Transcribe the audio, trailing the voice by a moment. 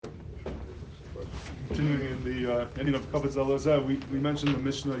Continuing in the ending of Kavod Zalazah, we mentioned the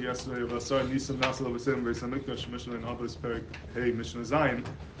Mishnah yesterday of Asar Nisim Nasal Avasem Beis Hamikdash, Mishnah in Avos Perik Hey Mishnah Zayin,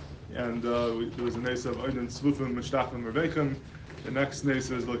 and there was a nase of Oiden Tzvufim Mishtachim Revechem. The next nase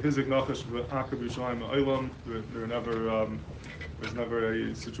is Hizik Nachash V'Akav Yushalayim Ha'olam. There's never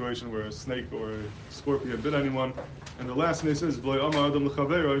a situation where a snake or a scorpion bit anyone. And the last nase is V'Lo Amar Adam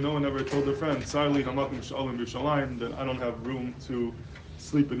L'Chaveiro. No one ever told their friend Sarli Hamakim Sh'Olim Yushalayim that I don't have room to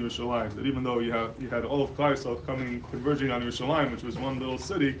sleep in Yerushalayim. That even though you had all of Klal Yisrael converging on Yerushalayim, which was one little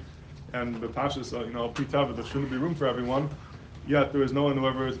city, and the Pashas, Pitava, there shouldn't be room for everyone. Yet there was no one who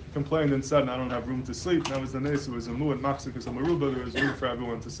ever complained and said, "I don't have room to sleep." And that was the nase. It was a Mu and Maxikus and Maruba. There was room for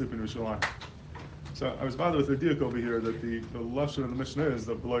everyone to sleep in Yerushalayim. So I was bothered with the diak over here that the lashon of the Mishnah is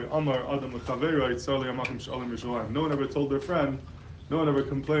that B'loi Amar Adam L'Chaveiro Yitzali Amakim Sh'Olim Yerushalayim. No one ever told their friend. No one ever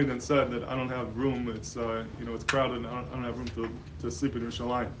complained and said that I don't have room. It's it's crowded. And I don't have room to sleep in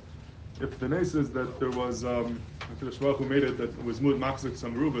Yerushalayim. If the nase is that there was Hakadosh Baruch Hu made it that it was Mud Maksik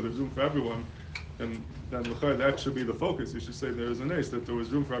Samruba, there's room for everyone, then that should be the focus. You should say there is a nase that there was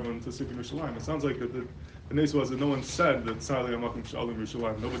room for everyone to sleep in Yerushalayim. It sounds like that the nase was that no one said that Sali Hamakim Sha'olim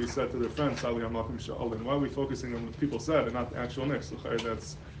Yerushalayim. Nobody said to their friend Sali Hamakim Sha'olim. Why are we focusing on what people said and not the actual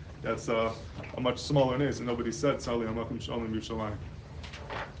nase? That's a much smaller nase, and nobody said Sali Hamakim Sha'olim Yerushalayim.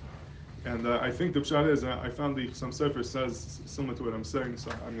 And I think the pshat is, I found some sefer says similar to what I'm saying, so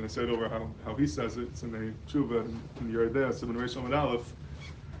I'm going to say it over how he says it. It's in a tshuva in Yeridea, Simon Reish Amud Aleph.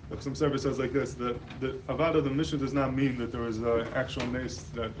 Some sefer says like this: that the Avada, the Mishnah does not mean that there was an actual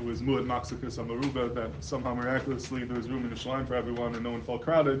nase that it was Muad Maxikus Amaruba, that somehow miraculously there was room in the Shalim for everyone and no one felt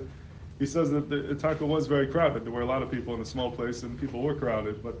crowded. He says that the Taka was very crowded. There were a lot of people in a small place and people were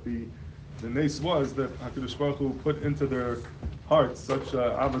crowded, but the nase was that HaKadosh Baruch Hu put into their hearts such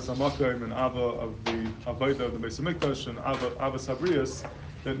Avas HaMakayim and Ava of the Avaida of the Beis Hamikdash and Avas Habrias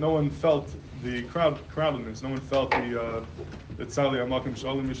that no one felt the crowdedness. No one felt that Sali HaMakim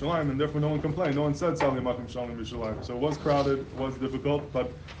Sh'Olim Yerushalayim, and therefore no one complained. No one said Sali HaMakim Sh'Olim Yerushalayim. So it was crowded, it was difficult,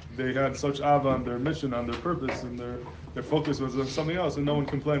 but they had such Ava on their mission, on their purpose, and their focus was on something else, and no one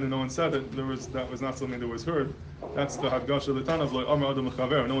complained and no one said it. That was not something that was heard. That's the Hadgash of the Tana of Amar Adam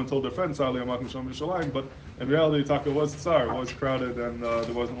L'Chaver. No one told their friend Sali HaMakim Sh'Olim Yerushalayim, but in reality, Taka was tsar, it was crowded, and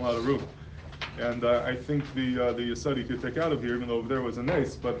there wasn't a lot of room. And I think the Yesod you could take out of here, even though over there was a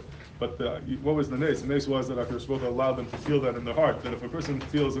nace, but what was the nace? The nace was that HaKadosh Baruch Hu allowed them to feel that in their heart, that if a person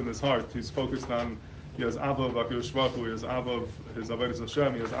feels in his heart, he's focused on, he has Ava of HaKadosh Baruch Hu, he has Ava of his Avodas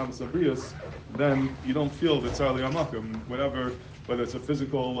Hashem, he has Ava Sabrius, then you don't feel the Tsar Li HaMakom, whether it's a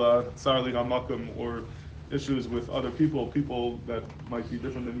physical Tsar Li HaMakom or issues with other people that might be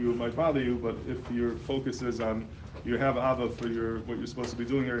different than you, might bother you, but if your focus is on, you have Ava for what you're supposed to be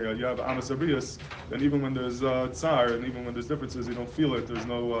doing here, you have Ava Sabrius, then even when there's Tsar, and even when there's differences, you don't feel it, there's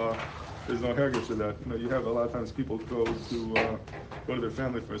no hergish to that. You have a lot of times people go to their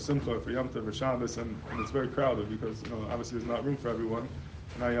family for a simcha, for Yom Tov, for Shabbos, and it's very crowded because obviously there's not room for everyone.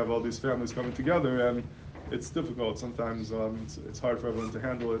 And now you have all these families coming together, and it's difficult. Sometimes it's hard for everyone to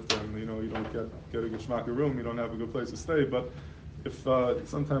handle it, and you don't get a geschmack room, you don't have a good place to stay. But if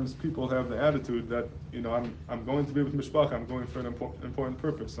sometimes people have the attitude that I'm going to be with mishpacha, I'm going for an important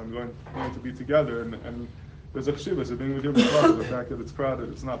purpose, I'm going to be together, and there's a chshivas of being with your mishpacha. The fact that it's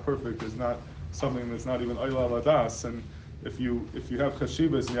crowded, it's not perfect, it's not something that's not even oila ladas. And if you have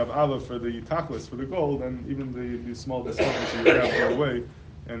chashivas and you have Allah for the tachlis, for the goal, then even the small discomforts you have go away.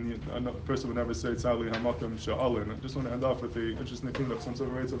 And a person would never say Tzali Hamakim Sha'alin. I just want to end off with the interesting thing that some sort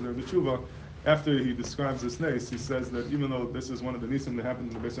of writes over there in the Tshuva. After he describes this nace, he says that even though this is one of the nisim that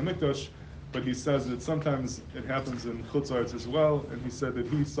happened in the Beis Hamikdash, but he says that sometimes it happens in Chutz La'aretz as well. And he said that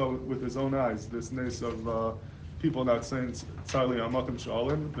he saw with his own eyes this nace of people not saying Tzali Hamakim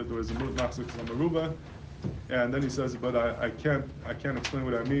Sha'alin, that there was a Machzik Zamaruba. And then he says, but I can't explain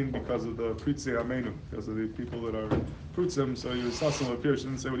what I mean because of the Pritzei Amenu, because of the people that are Prutzim. So he was Sassam Apir,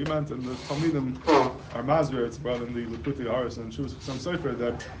 didn't say what he meant. And the Talmidim are Masber, it's brought in the Likkutei Haris and Shuvas some Sefer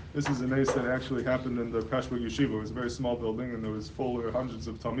that this is a nace that actually happened in the Prashburg Yeshiva. It was a very small building and there was full or hundreds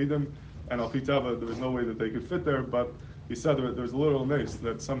of Talmidim. And Al Pitava, there was no way that they could fit there, but he said there was a little nace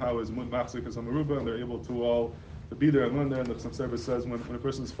that somehow is Mud Machzik as Amaruba, and they're able to all be there and learn there. And the Chassam Sefer says when a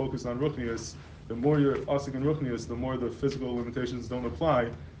person is focused on Ruchnius, the more you're asik and ruchnius, the more the physical limitations don't apply.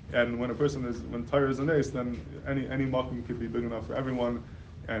 And when Torah is an ace, then any makom could be big enough for everyone.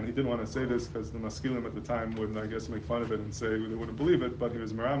 And he didn't want to say this because the maskilim at the time would, I guess, make fun of it and say they wouldn't believe it. But he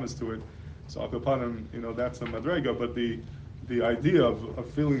was meramis to it. So akapanim, that's a madrega. But the idea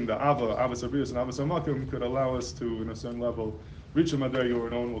of feeling the avas abrius and avas makom could allow us to, in a certain level, reach a madrega where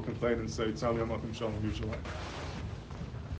no one will complain and say tzali makom shalom Yerushalayim.